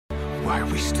Why are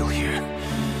we still here?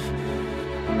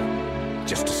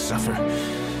 Just to suffer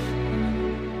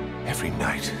every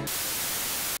night.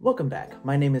 Welcome back.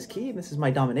 My name is Key, and this is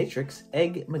my dominatrix,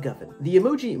 Egg McGuffin. The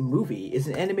Emoji Movie is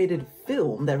an animated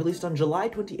film that released on July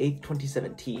 28th,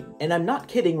 2017. And I'm not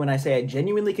kidding when I say I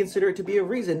genuinely consider it to be a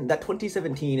reason that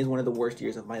 2017 is one of the worst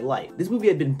years of my life. This movie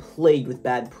had been plagued with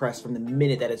bad press from the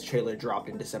minute that its trailer dropped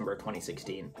in December of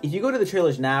 2016. If you go to the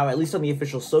trailers now, at least on the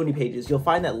official Sony pages, you'll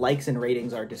find that likes and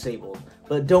ratings are disabled.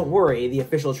 But don't worry, the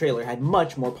official trailer had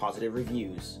much more positive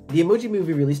reviews. The Emoji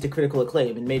Movie released to critical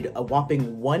acclaim and made a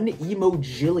whopping $1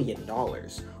 emojillion,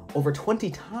 over 20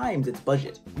 times its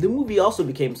budget. The movie also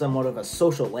became somewhat of a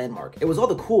social landmark. It was all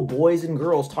the cool boys and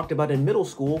girls talked about in middle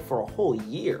school for a whole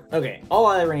year. Okay, all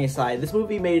irony aside, this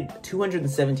movie made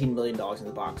 $217 million in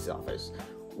the box office,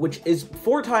 which is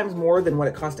 4 times more than what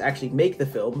it cost to actually make the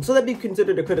film, so that'd be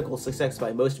considered a critical success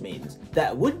by most means.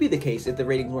 That would be the case if the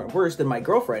ratings weren't worse than my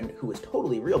girlfriend, who is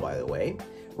totally real by the way,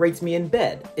 rates me in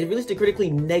bed. It released a critically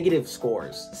negative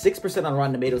scores. 6% on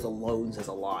Rotten Tomatoes alone says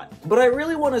a lot. But I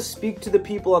really want to speak to the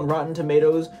people on Rotten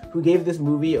Tomatoes who gave this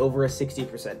movie over a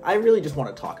 60%. I really just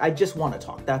want to talk. I just want to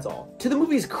talk, that's all. To the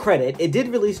movie's credit, it did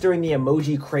release during the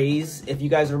emoji craze. If you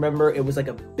guys remember, it was like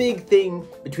a big thing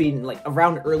between like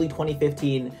around early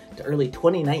 2015 to early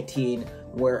 2019,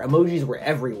 where emojis were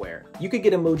everywhere. You could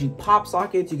get emoji pop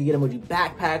sockets, you could get emoji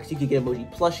backpacks, you could get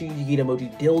emoji plushies, you could get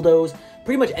emoji dildos,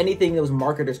 pretty much anything those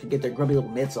marketers could get their grubby little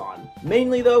mitts on.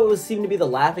 Mainly though, it seemed to be the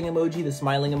laughing emoji, the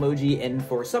smiling emoji, and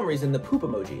for some reason, the poop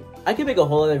emoji. I could make a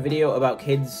whole other video about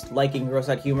kids liking gross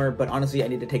out humor, but honestly, I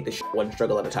need to take this one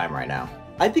struggle at a time right now.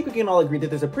 I think we can all agree that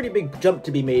there's a pretty big jump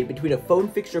to be made between a phone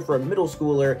fixture for a middle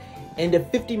schooler and a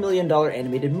 $50 million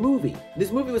animated movie.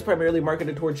 This movie was primarily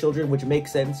marketed toward children, which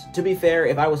makes sense. To be fair,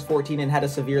 if I was 14 and had a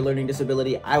severe learning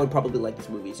disability, I would probably like this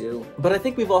movie too. But I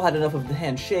think we've all had enough of the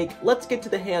handshake. Let's get to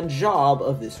the hand job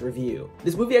of this review.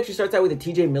 This movie actually starts out with a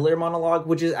TJ Miller monologue,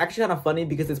 which is actually kind of funny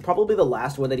because it's probably the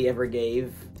last one that he ever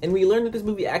gave. And we learn that this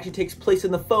movie actually takes place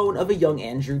in the phone of a young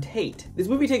Andrew Tate. This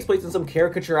movie takes place in some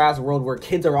caricature-ass world where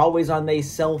kids are always on their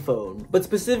cell phone, but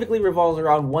specifically revolves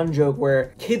around one joke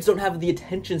where kids don't have the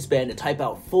attention span to type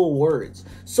out full words.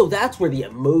 So that's where the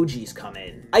emojis come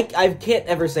in. I can't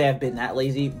ever say I've been that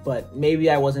lazy, but maybe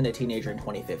I wasn't a teenager in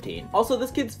 2015. Also,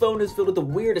 this kid's phone is filled with the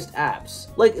weirdest apps.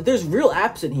 Like, there's real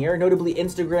apps in here, notably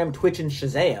Instagram, Twitch, and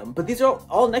Shazam, but these are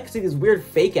all next to these weird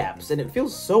fake apps, and it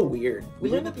feels so weird. We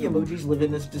learn that the emojis live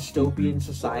in this dystopian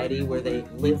society where they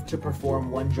live to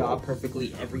perform one job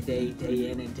perfectly every day,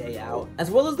 day in and day out,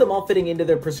 as well as them all fitting into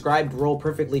their prescribed role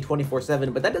perfectly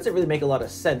 24/7, but that doesn't really make a lot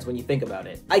of sense when you think about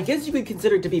it. I guess you could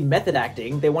consider it to be method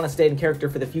acting. They want to stay in character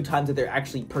for the few times that they're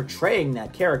actually portraying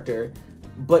that character,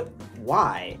 but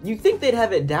why? You'd think they'd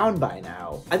have it down by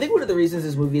now. I think one of the reasons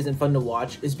this movie isn't fun to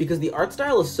watch is because the art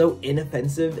style is so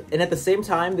inoffensive, and at the same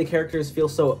time, the characters feel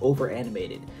so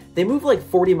over-animated. They move like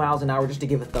 40 miles an hour just to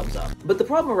give a thumbs up. But the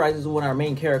problem arises when our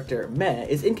main character, Meh,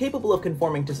 is incapable of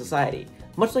conforming to society,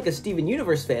 much like a Steven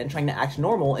Universe fan trying to act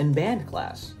normal in band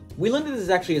class. We learned that this is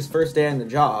actually his first day on the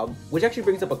job, which actually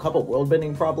brings up a couple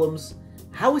world-bending problems.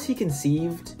 How was he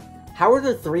conceived? How are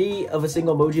there 3 of a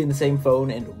single emoji in the same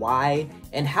phone, and why?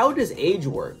 And how does age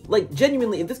work? Like,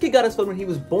 genuinely, if this kid got his phone when he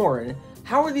was born,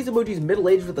 how are these emojis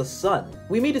middle-aged with a son?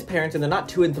 We meet his parents and they're not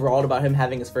too enthralled about him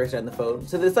having his first day on the phone,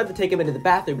 so they decide to take him into the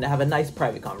bathroom to have a nice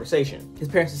private conversation. His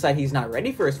parents decide he's not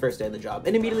ready for his first day on the job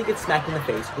and immediately gets smacked in the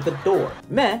face with a door.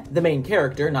 Meh, the main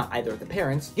character, not either of the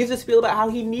parents, gives a spiel about how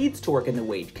he needs to work in the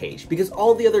wage cage because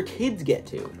all the other kids get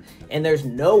to, and there's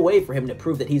no way for him to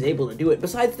prove that he's able to do it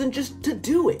besides than just to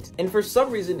do it. And for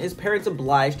some reason, his parents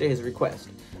oblige to his request.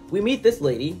 We meet this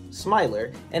lady,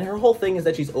 Smiler, and her whole thing is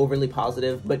that she's overly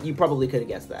positive, but you probably could have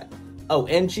guessed that. Oh,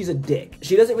 and she's a dick.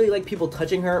 She doesn't really like people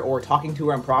touching her or talking to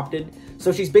her unprompted,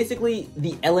 so she's basically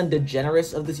the Ellen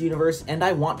DeGeneres of this universe, and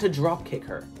I want to dropkick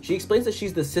her. She explains that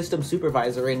she's the system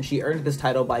supervisor and she earned this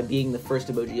title by being the first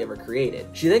emoji ever created.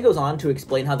 She then goes on to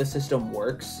explain how the system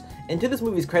works, and to this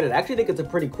movie's credit, I actually think it's a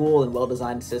pretty cool and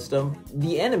well-designed system.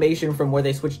 The animation from where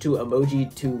they switch to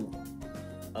emoji to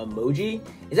emoji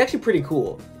is actually pretty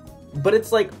cool. But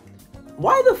it's like,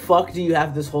 why the fuck do you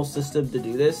have this whole system to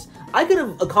do this? I could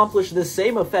have accomplished this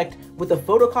same effect with a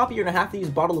photocopier and a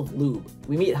half-used bottle of lube.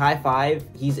 We meet High Five.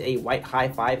 He's a white high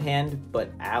five hand, but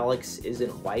Alex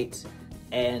isn't white.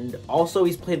 And also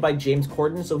he's played by James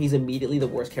Corden, so he's immediately the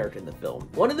worst character in the film.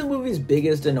 One of the movie's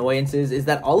biggest annoyances is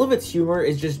that all of its humor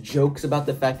is just jokes about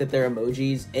the fact that they're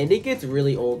emojis, and it gets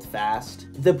really old fast.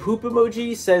 The poop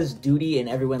emoji says duty and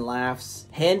everyone laughs.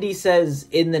 Handy says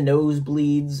in the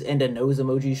nosebleeds and a nose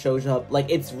emoji shows up. Like,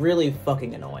 it's really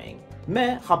fucking annoying.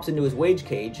 Meh hops into his wage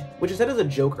cage, which I said as a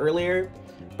joke earlier,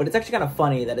 but it's actually kind of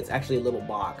funny that it's actually a little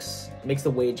box. It makes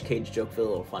the wage cage joke feel a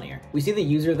little funnier. We see the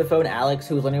user of the phone, Alex,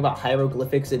 who was learning about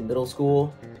hieroglyphics in middle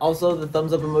school. Also, the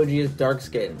thumbs up emoji is dark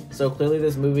skin, so clearly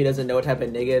this movie doesn't know what type of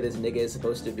nigga this nigga is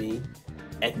supposed to be.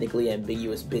 Ethnically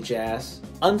ambiguous bitch ass.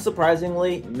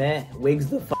 Unsurprisingly, meh wigs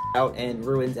the f out and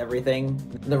ruins everything.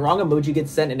 The wrong emoji gets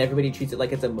sent and everybody treats it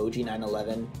like it's emoji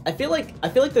 9/11. I feel like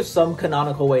there's some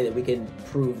canonical way that we can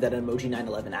prove that emoji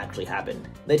 9/11 actually happened.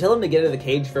 They tell him to get out of the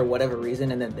cage for whatever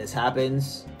reason and then this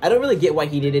happens. I don't really get why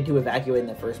he needed to evacuate in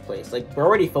the first place. Like, we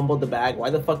already fumbled the bag, why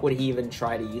the fuck would he even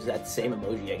try to use that same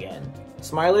emoji again?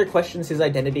 Smiler questions his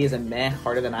identity as a meh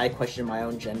harder than I question my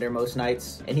own gender most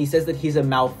nights, and he says that he's a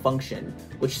malfunction,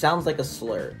 which sounds like a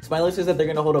slur. Smiler says that they're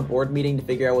gonna hold a board meeting to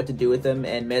figure out what to do with him,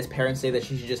 and Meh's parents say that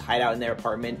she should just hide out in their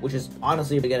apartment, which is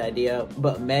honestly a good idea,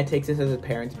 but Meh takes this as his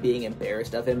parents being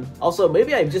embarrassed of him. Also,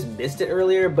 maybe I just missed it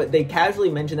earlier, but they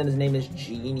casually mention that his name is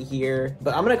Gene here,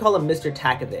 but I'm gonna call him Mr.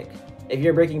 Takovic. If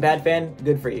you're a Breaking Bad fan,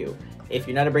 good for you. If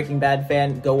you're not a Breaking Bad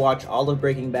fan, go watch all of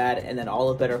Breaking Bad and then all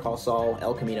of Better Call Saul.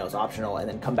 El Camino is optional, and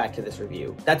then come back to this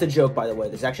review. That's a joke, by the way.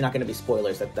 There's actually not going to be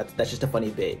spoilers. That's just a funny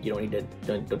bit. You don't need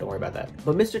to don't worry about that.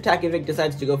 But Mr. Takovic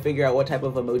decides to go figure out what type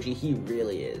of emoji he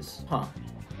really is. Huh.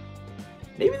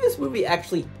 Maybe this movie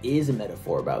actually is a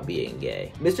metaphor about being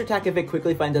gay. Mr. Takovic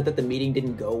quickly finds out that the meeting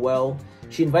didn't go well.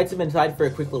 She invites him inside for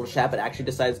a quick little chat, but actually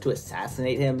decides to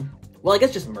assassinate him. Well, I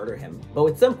guess just murder him. But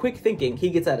with some quick thinking,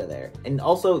 he gets out of there. And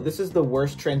also, this is the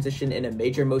worst transition in a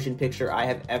major motion picture I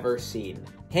have ever seen.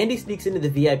 Handy sneaks into the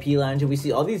VIP lounge and we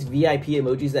see all these VIP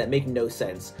emojis that make no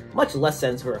sense. Much less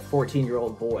sense for a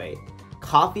 14-year-old boy.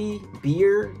 Coffee,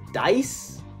 beer,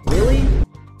 dice? Really?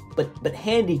 But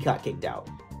Handy got kicked out.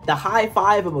 The high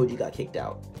five emoji got kicked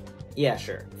out. Yeah,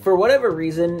 sure. For whatever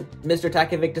reason, Mr.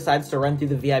 Takovic decides to run through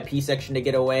the VIP section to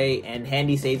get away, and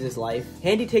Handy saves his life.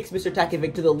 Handy takes Mr.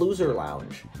 Takovic to the loser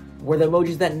lounge, where the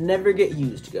emojis that never get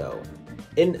used go.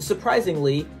 And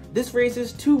surprisingly, this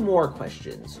raises two more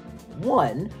questions.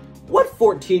 One, what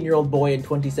 14-year-old boy in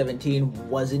 2017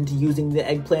 wasn't using the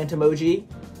eggplant emoji?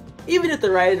 Even if the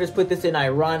writers put this in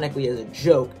ironically as a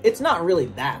joke, it's not really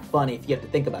that funny if you have to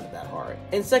think about it that hard.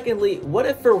 And secondly, what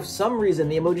if for some reason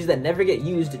the emojis that never get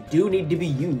used do need to be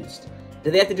used? Do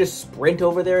they have to just sprint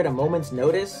over there at a moment's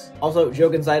notice? Also,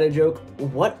 joke inside a joke,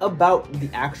 what about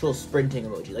the actual sprinting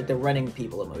emoji, like the running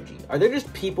people emoji? Are there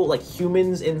just people, like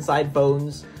humans inside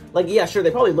phones? Like, yeah, sure,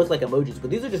 they probably look like emojis, but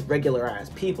these are just regular-ass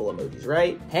people emojis,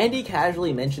 right? Handy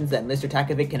casually mentions that Mr.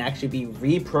 Takovic can actually be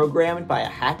reprogrammed by a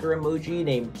hacker emoji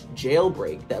named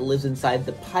Jailbreak that lives inside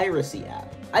the Piracy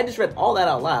app. I just read all that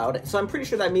out loud, so I'm pretty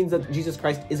sure that means that Jesus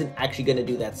Christ isn't actually gonna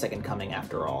do that second coming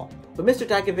after all. But Mr.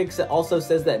 Takovic also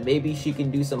says that maybe she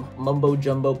can do some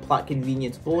mumbo-jumbo plot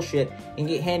convenience bullshit and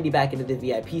get Handy back into the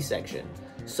VIP section.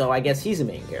 So I guess he's a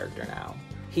main character now.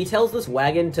 He tells this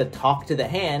wagon to talk to the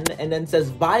hand, and then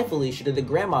says bye Felicia to the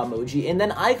grandma emoji, and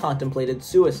then I contemplated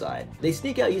suicide. They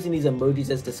sneak out using these emojis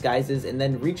as disguises, and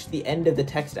then reach the end of the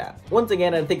text app. Once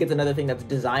again, I think it's another thing that's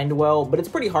designed well, but it's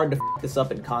pretty hard to f this up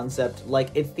in concept. Like,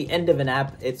 it's the end of an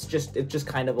app, it's just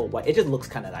kind of it just looks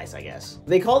kind of nice, I guess.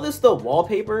 They call this the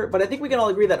wallpaper, but I think we can all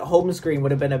agree that home screen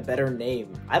would have been a better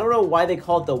name. I don't know why they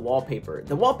call it the wallpaper.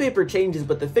 The wallpaper changes,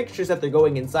 but the fixtures that they're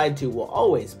going inside to will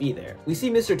always be there. We see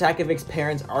Mr. Takovic's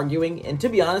parents arguing, and to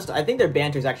be honest, I think their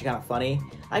banter is actually kind of funny.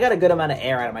 I got a good amount of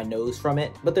air out of my nose from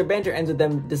it, but their banter ends with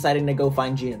them deciding to go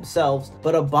find Gene themselves,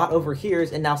 but a bot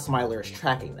overhears and now Smiler is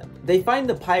tracking them. They find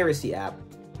the Piracy app.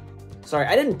 Sorry,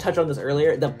 I didn't touch on this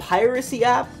earlier. The Piracy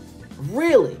app?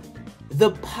 Really?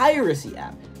 The Piracy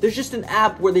app. There's just an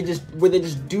app where they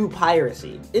just do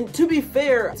piracy. And to be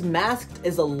fair, it's masked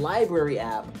as a library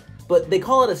app, but they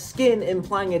call it a skin,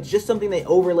 implying it's just something they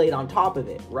overlaid on top of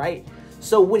it, right?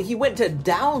 So when he went to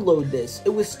download this, it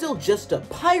was still just a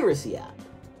piracy app.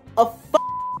 A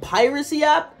piracy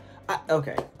app?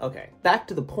 Okay. Back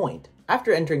to the point.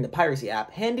 After entering the Piracy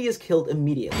app, Handy is killed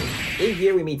immediately. In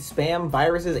here we meet spam,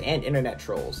 viruses, and internet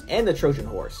trolls, and the Trojan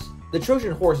Horse. The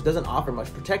Trojan Horse doesn't offer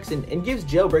much protection and gives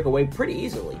Jailbreak away pretty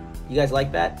easily. You guys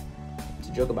like that? It's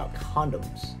a joke about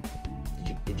condoms.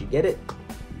 Did you get it?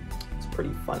 It's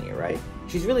pretty funny, right?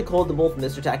 She's really cold to both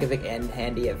Mr. Takovic and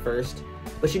Handy at first,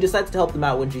 but she decides to help them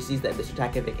out when she sees that Mr.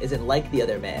 Takovic isn't like the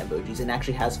other man emojis and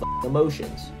actually has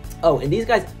emotions. Oh, and these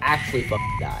guys actually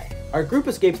die. Our group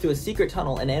escapes to a secret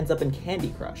tunnel and ends up in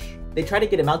Candy Crush. They try to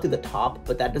get him out through the top,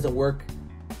 but that doesn't work,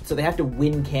 so they have to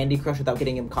win Candy Crush without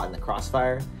getting him caught in the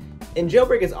crossfire. And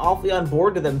Jailbreak is awfully on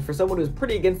board to them for someone who's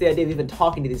pretty against the idea of even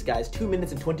talking to these guys 2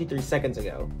 minutes and 23 seconds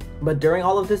ago. But during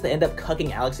all of this, they end up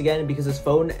cucking Alex again because his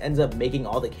phone ends up making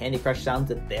all the Candy Crush sounds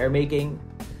that they're making.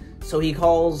 So he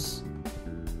calls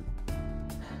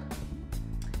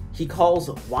he calls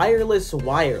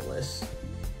wireless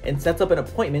and sets up an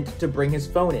appointment to bring his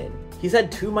phone in. He's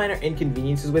had 2 minor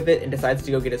inconveniences with it and decides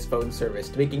to go get his phone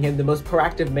serviced, making him the most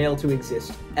proactive male to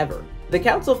exist ever. The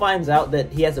council finds out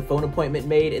that he has a phone appointment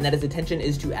made and that his intention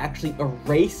is to actually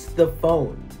erase the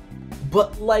phone.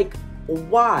 But like,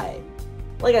 why?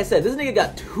 Like I said, this nigga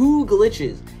got 2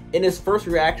 glitches and his first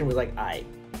reaction was like, aight,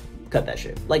 cut that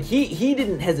shit. Like, he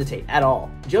didn't hesitate at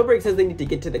all. Jailbreak says they need to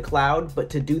get to the cloud, but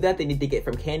to do that, they need to get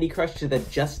from Candy Crush to the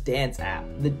Just Dance app.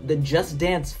 The Just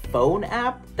Dance phone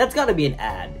app? That's gotta be an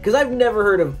ad, because I've never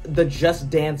heard of the Just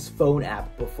Dance phone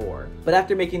app before. But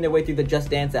after making their way through the Just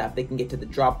Dance app, they can get to the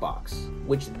Dropbox,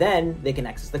 which then they can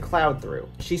access the cloud through.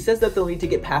 She says that they'll need to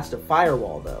get past a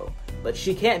firewall, though. But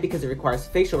she can't because it requires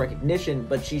facial recognition,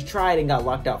 but she's tried and got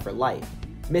locked out for life.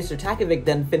 Mr. Takovic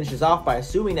then finishes off by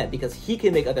assuming that because he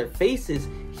can make other faces,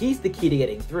 he's the key to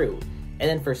getting through. And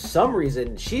then for some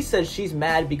reason, she says she's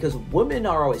mad because women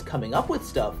are always coming up with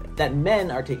stuff that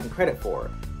men are taking credit for.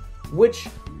 Which,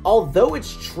 although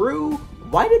it's true,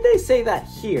 why did they say that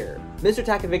here? Mr.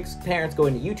 Takovic's parents go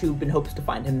into YouTube in hopes to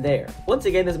find him there. Once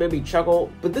again, this made me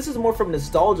chuckle, but this is more from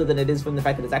nostalgia than it is from the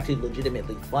fact that it's actually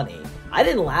legitimately funny. I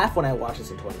didn't laugh when I watched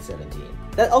this in 2017.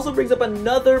 That also brings up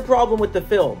another problem with the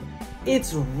film.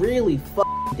 It's really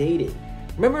f***ing dated.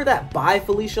 Remember that Bye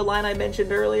Felicia line I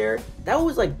mentioned earlier? That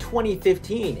was like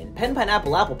 2015, and Pen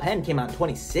Pineapple Apple Pen came out in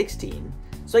 2016.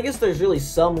 So I guess there's really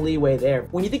some leeway there.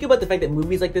 When you think about the fact that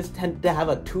movies like this tend to have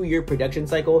a 2-year production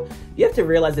cycle, you have to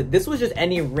realize that this was just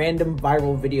any random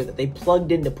viral video that they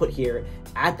plugged in to put here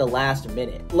at the last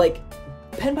minute. Like,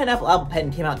 Pen Pineapple Apple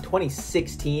Pen came out in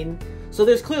 2016, so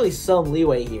there's clearly some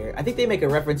leeway here. I think they make a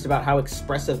reference about how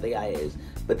expressive the guy is,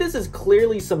 but this is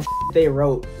clearly some shit they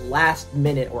wrote last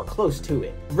minute or close to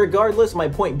it. Regardless, my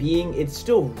point being, it's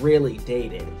still really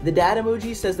dated. The dad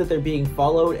emoji says that they're being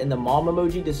followed, and the mom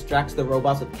emoji distracts the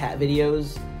robots with cat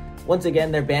videos. Once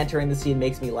again, their banter in the scene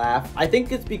makes me laugh. I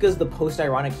think it's because the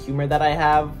post-ironic humor that I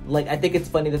have. Like, I think it's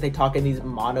funny that they talk in these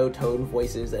monotone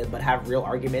voices but have real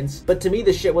arguments. But to me,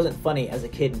 this shit wasn't funny as a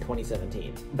kid in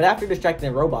 2017. But after distracting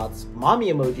the robots,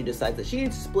 mommy emoji decides that she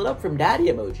needs to split up from daddy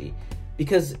emoji,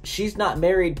 because she's not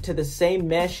married to the same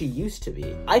man she used to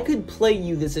be. I could play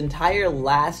you this entire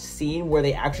last scene where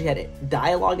they actually had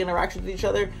dialogue interactions with each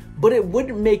other, but it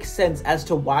wouldn't make sense as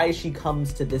to why she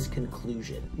comes to this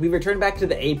conclusion. We return back to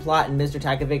the A-plot, and Mr.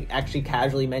 Takovic actually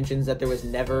casually mentions that there was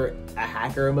never a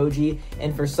hacker emoji,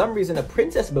 and for some reason a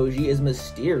princess emoji is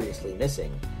mysteriously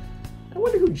missing. I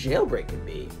wonder who Jailbreak could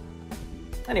be.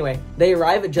 Anyway, they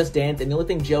arrive at Just Dance, and the only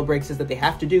thing Jailbreak says that they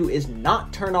have to do is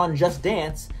not turn on Just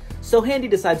Dance, so Handy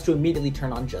decides to immediately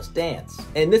turn on Just Dance.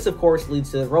 And this, of course,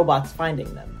 leads to the robots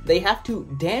finding them. They have to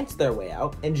dance their way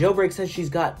out, and Jailbreak says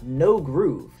she's got no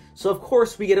groove. So of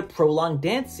course we get a prolonged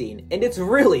dance scene, and it's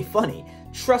really funny,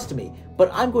 trust me,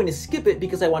 but I'm going to skip it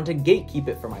because I want to gatekeep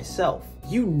it for myself.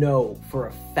 You know for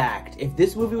a fact, if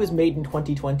this movie was made in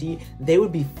 2020, they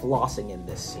would be flossing in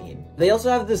this scene. They also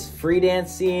have this free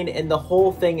dance scene, and the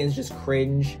whole thing is just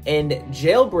cringe, and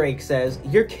Jailbreak says,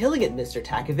 "You're killing it, Mr.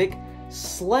 Takovic.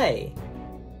 Slay."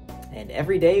 And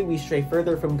every day we stray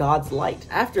further from God's light.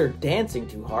 After dancing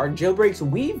too hard, Jailbreak's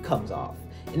weave comes off,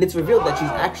 and it's revealed that she's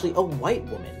actually a white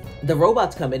woman. The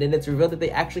robots come in, and it's revealed that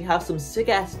they actually have some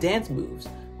sick-ass dance moves,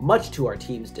 much to our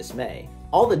team's dismay.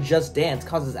 All the Just Dance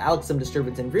causes Alex some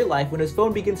disturbance in real life when his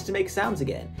phone begins to make sounds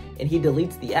again, and he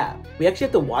deletes the app. We actually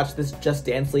have to watch this Just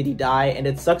Dance lady die, and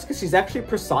it sucks because she's actually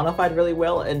personified really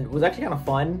well and was actually kind of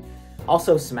fun.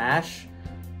 Also, Smash.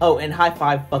 Oh, and High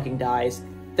Five fucking dies.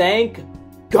 Thank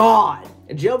God!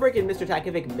 Jailbreak and Mr.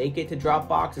 Takovic make it to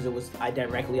Dropbox, as it was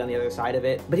directly on the other side of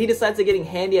it, but he decides that getting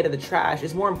Handy out of the trash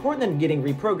is more important than getting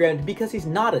reprogrammed because he's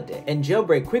not a dick. And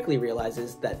Jailbreak quickly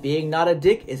realizes that being not a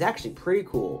dick is actually pretty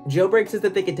cool. Jailbreak says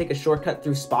that they can take a shortcut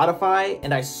through Spotify,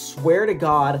 and I swear to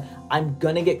God, I'm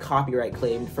gonna get copyright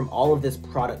claimed from all of this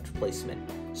product placement.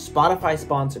 Spotify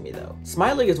sponsor me though.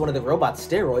 Smiley is one of the robot's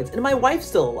steroids, and my wife's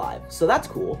still alive, so that's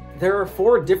cool. There are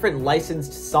 4 different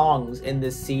licensed songs in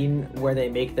this scene where they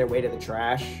make their way to the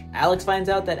trash. Alex finds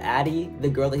out that Addie, the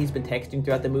girl that he's been texting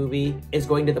throughout the movie, is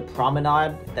going to the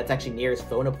promenade that's actually near his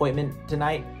phone appointment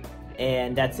tonight,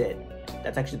 and that's it.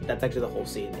 That's actually the whole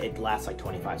scene. It lasts like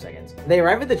 25 seconds. They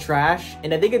arrive at the trash,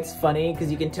 and I think it's funny because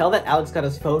you can tell that Alex got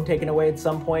his phone taken away at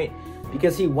some point,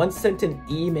 because he once sent an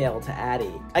email to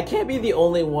Addie. I can't be the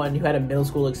only one who had a middle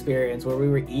school experience where we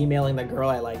were emailing the girl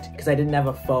I liked because I didn't have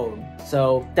a phone.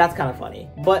 So that's kind of funny.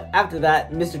 But after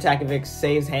that, Mr. Takovic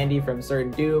saves Handy from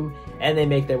certain doom, and they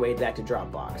make their way back to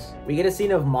Dropbox. We get a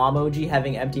scene of Mom OG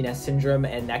having empty nest syndrome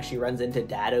and actually runs into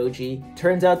Dad OG.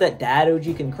 Turns out that Dad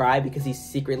OG can cry because he's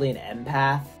secretly an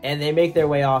empath, and they make their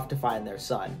way off to find their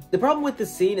son. The problem with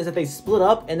this scene is that they split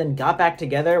up and then got back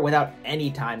together without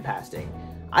any time passing.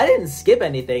 I didn't skip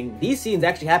anything. These scenes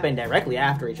actually happened directly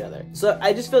after each other. So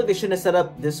I just feel like they shouldn't have set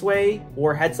up this way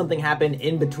or had something happen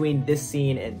in between this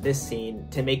scene and this scene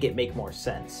to make it make more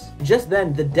sense. Just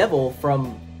then, the devil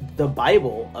from the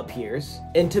Bible appears.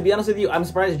 And to be honest with you, I'm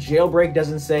surprised Jailbreak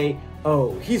doesn't say,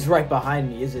 "Oh, he's right behind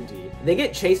me, isn't he?" They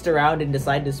get chased around and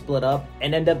decide to split up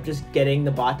and end up just getting the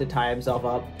bot to tie himself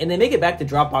up. And they make it back to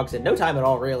Dropbox in no time at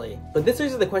all, really. But this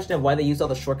raises the question of why they used all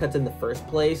the shortcuts in the first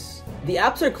place. The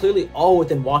apps are clearly all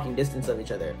within walking distance of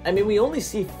each other. I mean, we only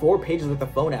see 4 pages worth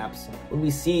of phone apps when we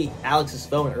see Alex's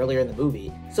phone earlier in the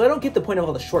movie. So I don't get the point of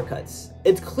all the shortcuts.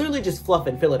 It's clearly just fluff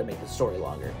and filler to make the story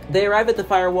longer. They arrive at the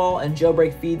firewall and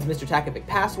Jailbreak feeds Mr. Takovic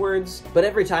passwords, but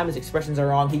every time his expressions are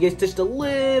wrong, he gets just a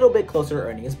little bit closer to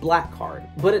earning his black card.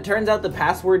 But it turns out the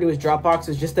password to his Dropbox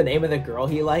was just the name of the girl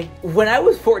he liked. When I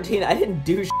was 14, I didn't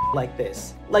do shit like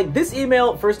this. Like, this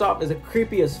email, first off, is a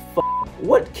creepy as f***.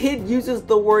 What kid uses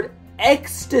the word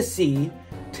ecstasy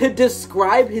to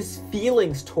describe his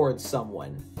feelings towards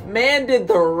someone? Man did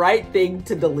the right thing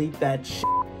to delete that shit,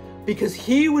 because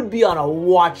he would be on a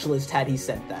watch list had he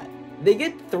sent that. They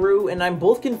get through, and I'm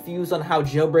both confused on how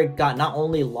Jailbreak got not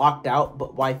only locked out,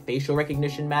 but why facial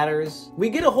recognition matters.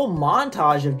 We get a whole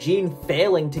montage of Gene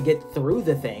failing to get through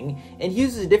the thing, and he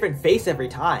uses a different face every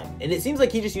time. And it seems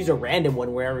like he just used a random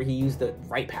one wherever he used the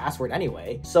right password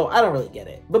anyway, so I don't really get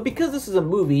it. But because this is a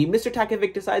movie, Mr.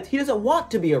 Takovic decides he doesn't want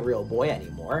to be a real boy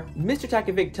anymore. Mr.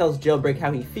 Takovic tells Jailbreak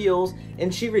how he feels,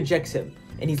 and she rejects him,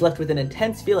 and he's left with an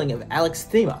intense feeling of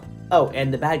alexithymia. Oh,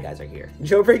 and the bad guys are here.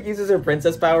 Jailbreak uses her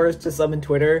princess powers to summon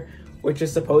Twitter, which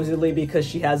is supposedly because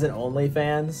she has an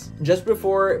OnlyFans. Just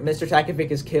before Mr.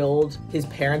 Takovic is killed, his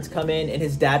parents come in and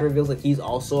his dad reveals that he's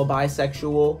also a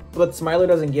bisexual, but Smiler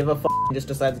doesn't give a f*** and just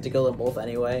decides to kill them both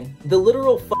anyway. The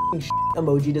literal f***ing shit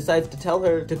emoji decides to tell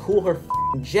her to cool her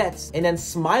f***ing jets, and then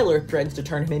Smiler threatens to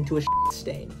turn him into a shit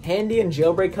stain. Handy and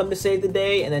Jailbreak come to save the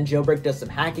day, and then Jailbreak does some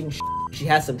hacking shit. She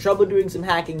has some trouble doing some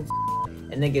hacking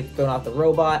and then gets thrown off the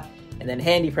robot. And then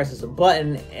Handy presses a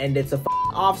button, and it's a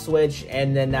off switch,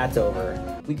 and then that's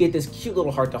over. We get this cute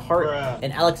little heart-to-heart,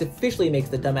 and Alex officially makes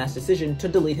the dumbass decision to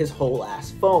delete his whole ass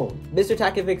phone. Mr.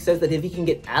 Takovic says that if he can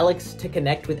get Alex to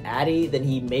connect with Addie, then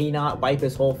he may not wipe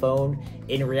his whole phone.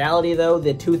 In reality, though,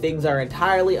 the two things are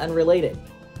entirely unrelated.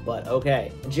 But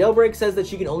okay. Jailbreak says that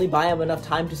she can only buy him enough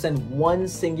time to send one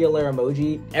singular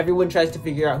emoji. Everyone tries to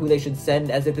figure out who they should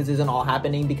send as if this isn't all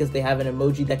happening because they have an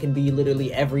emoji that can be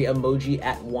literally every emoji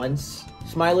at once.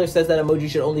 Smiler says that emoji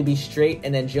should only be straight,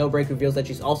 and then Jailbreak reveals that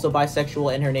she's also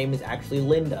bisexual and her name is actually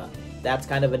Linda. That's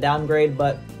kind of a downgrade,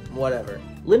 but whatever.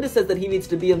 Linda says that he needs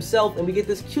to be himself, and we get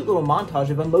this cute little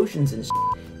montage of emotions and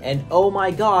shit. And oh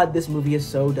my god, this movie is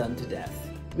so done to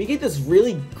death. We get this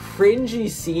really cringy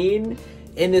scene,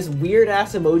 and this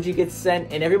weird-ass emoji gets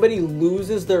sent, and everybody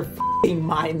loses their f***ing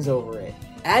minds over it.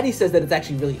 Addie says that it's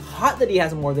actually really hot that he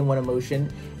has more than one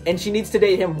emotion, and she needs to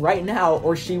date him right now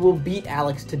or she will beat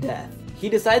Alex to death. He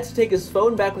decides to take his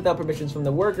phone back without permissions from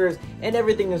the workers, and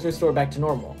everything is restored back to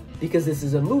normal. Because this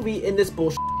is a movie, and this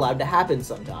bullshit is allowed to happen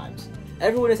sometimes.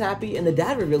 Everyone is happy, and the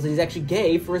dad reveals that he's actually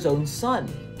gay for his own son.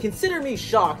 Consider me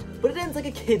shocked, but it ends like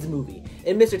a kid's movie,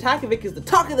 and Mr. Takovic is the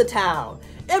talk of the town.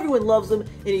 Everyone loves him,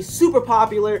 and he's super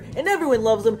popular, and everyone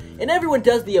loves him, and everyone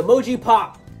does the emoji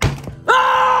pop.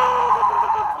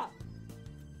 Ah!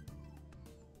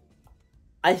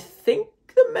 I think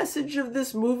the message of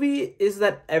this movie is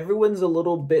that everyone's a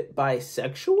little bit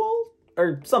bisexual,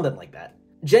 or something like that.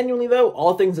 Genuinely though,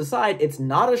 all things aside, it's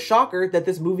not a shocker that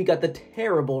this movie got the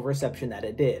terrible reception that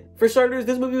it did. For starters,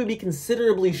 this movie would be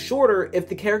considerably shorter if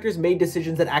the characters made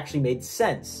decisions that actually made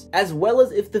sense, as well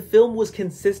as if the film was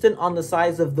consistent on the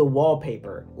size of the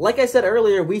wallpaper. Like I said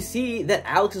earlier, we see that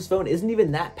Alex's phone isn't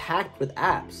even that packed with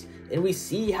apps, and we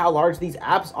see how large these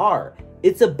apps are.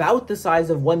 It's about the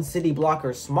size of one city block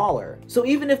or smaller. So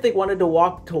even if they wanted to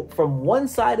walk from one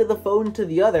side of the phone to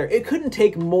the other, it couldn't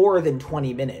take more than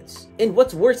 20 minutes. And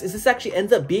what's worse is this actually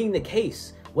ends up being the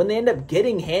case. When they end up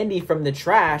getting Handy from the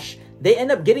trash, they end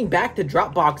up getting back to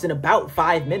Dropbox in about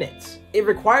 5 minutes. It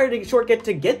required a shortcut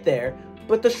to get there,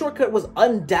 but the shortcut was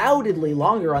undoubtedly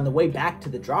longer on the way back to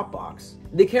the Dropbox.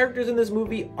 The characters in this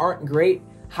movie aren't great.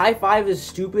 High Five is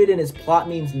stupid and his plot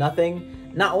means nothing.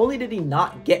 Not only did he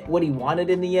not get what he wanted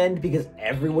in the end because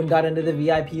everyone got into the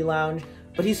VIP lounge,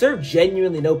 but he served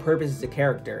genuinely no purpose as a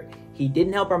character. He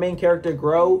didn't help our main character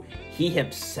grow, he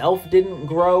himself didn't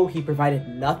grow, he provided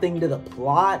nothing to the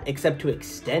plot except to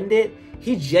extend it.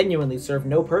 He genuinely served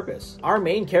no purpose. Our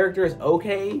main character is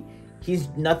okay, he's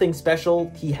nothing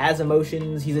special, he has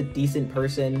emotions, he's a decent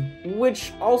person.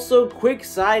 Which also, quick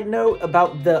side note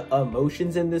about the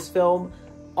emotions in this film,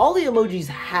 all the emojis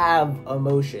have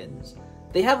emotions.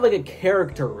 They have like a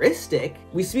characteristic.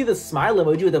 We see the smile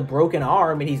emoji with a broken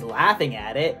arm and he's laughing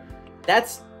at it.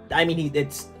 That's, I mean,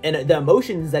 and the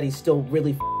emotions that he's still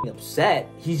really upset.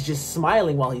 He's just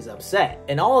smiling while he's upset.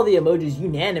 And all of the emojis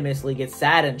unanimously get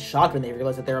sad and shocked when they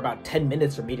realize that they're about 10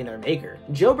 minutes from meeting their maker.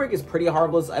 Jailbreak is pretty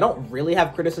harmless. I don't really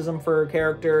have criticism for her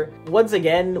character. Once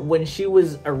again, when she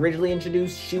was originally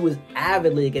introduced, she was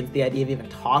avidly against the idea of even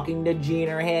talking to Gene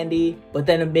or Handy. But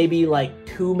then maybe like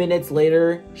 2 minutes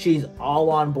later, she's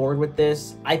all on board with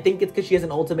this. I think it's because she has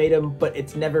an ultimatum, but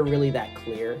it's never really that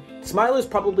clear. Smiler's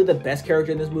probably the best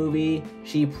character in this movie.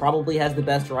 She probably has the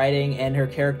best writing, and her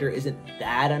character isn't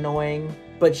that annoying,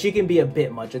 but she can be a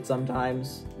bit much at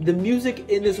sometimes. The music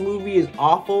in this movie is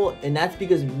awful, and that's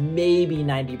because maybe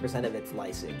 90% of it's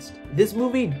licensed. This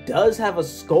movie does have a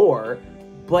score,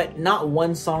 but not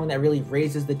one song that really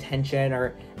raises the tension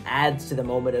or adds to the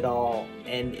moment at all,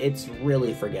 and it's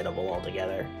really forgettable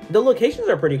altogether. The locations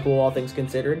are pretty cool, all things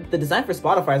considered. The design for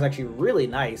Spotify is actually really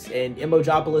nice, and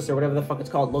Emojopolis, or whatever the fuck it's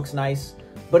called, looks nice.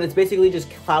 But it's basically just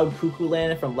Cloud Cuckoo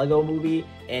Land from Lego Movie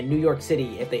and New York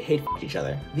City if they hate each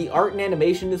other. The art and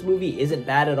animation in this movie isn't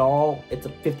bad at all. It's a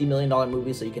 $50 million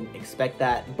movie, so you can expect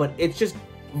that. But it's just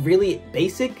really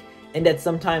basic, and that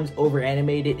sometimes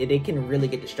over-animated, and it can really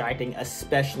get distracting,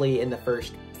 especially in the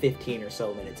first 15 or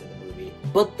so minutes of the movie.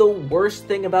 But the worst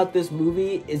thing about this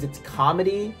movie is its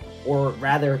comedy, or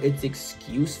rather its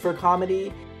excuse for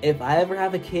comedy. If I ever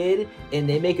have a kid and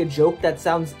they make a joke that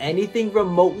sounds anything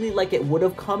remotely like it would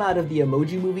have come out of the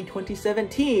Emoji Movie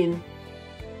 2017,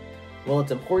 well,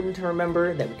 it's important to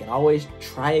remember that we can always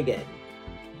try again.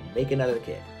 Make another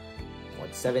kid.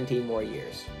 What, 17 more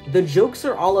years. The jokes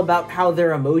are all about how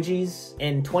they're emojis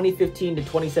and 2015 to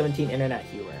 2017 internet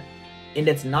humor. And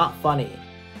it's not funny.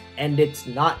 And it's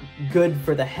not good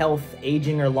for the health,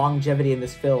 aging, or longevity in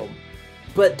this film.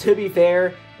 But to be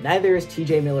fair, neither is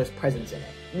TJ Miller's presence in it.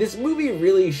 This movie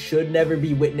really should never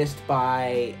be witnessed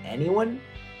by anyone.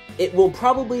 It will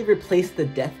probably replace the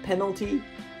death penalty,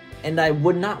 and I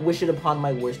would not wish it upon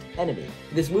my worst enemy.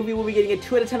 This movie will be getting a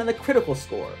 2 out of 10 on the critical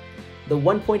score. The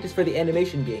 1 point is for the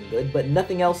animation being good, but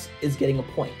nothing else is getting a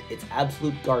point. It's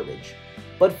absolute garbage.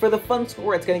 But for the fun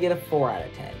score, it's gonna get a 4 out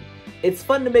of 10. It's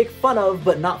fun to make fun of,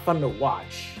 but not fun to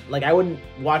watch. Like, I wouldn't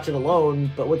watch it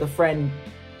alone, but with a friend,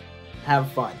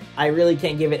 have fun. I really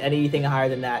can't give it anything higher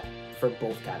than that for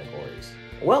both categories.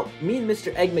 Well, me and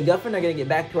Mr. Egg McGuffin are gonna get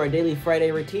back to our daily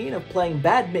Friday routine of playing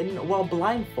badminton while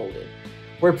blindfolded.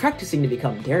 We're practicing to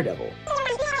become Daredevil.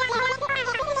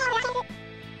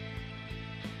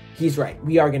 He's right,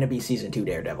 we are gonna be Season 2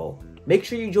 Daredevil. Make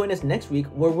sure you join us next week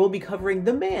where we'll be covering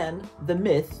the man, the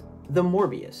myth, the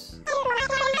Morbius.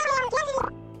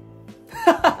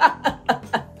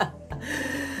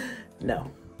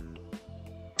 No.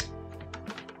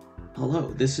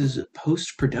 Hello, this is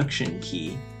post-production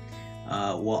Key.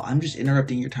 Well, I'm just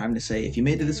interrupting your time to say, if you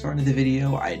made it this far into the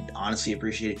video, I'd honestly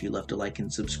appreciate if you left a like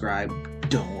and subscribe.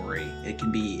 Don't worry, it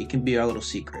can be our little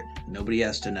secret. Nobody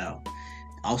has to know.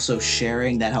 Also,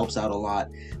 sharing, that helps out a lot.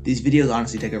 These videos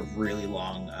honestly take a really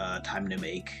long time to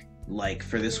make. Like,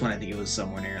 for this one, I think it was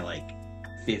somewhere near, like,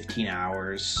 15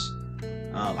 hours.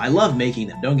 I love making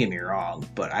them, don't get me wrong,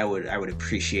 but I would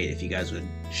appreciate if you guys would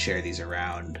share these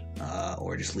around,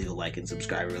 or just leave a like and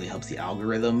subscribe. It really helps the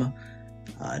algorithm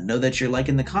know that you're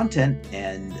liking the content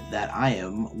and that I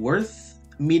am worth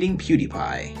meeting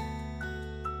PewDiePie.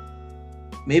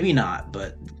 Maybe not,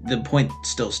 but the point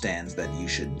still stands that you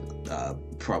should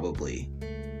probably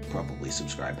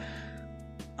subscribe.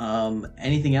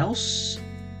 Anything else?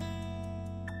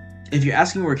 If you're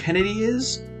asking where Kennedy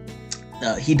is,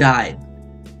 he died.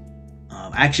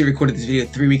 I actually recorded this video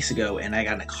 3 weeks ago, and I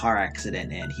got in a car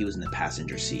accident, and he was in the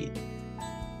passenger seat.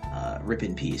 Rip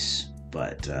in peace.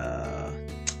 But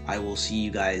I will see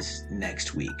you guys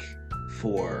next week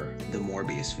for the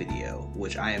Morbius video,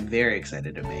 which I am very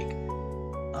excited to make.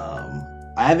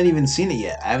 I haven't even seen it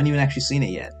yet. I haven't even actually seen it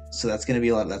yet, so that's gonna be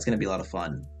a lot of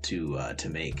fun to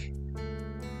make.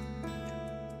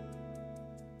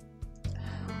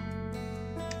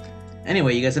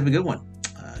 Anyway, you guys have a good one.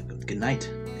 Good night,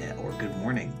 or good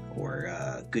morning,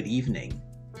 or good evening.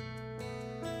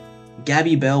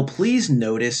 Gabby Bell, please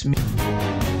notice me.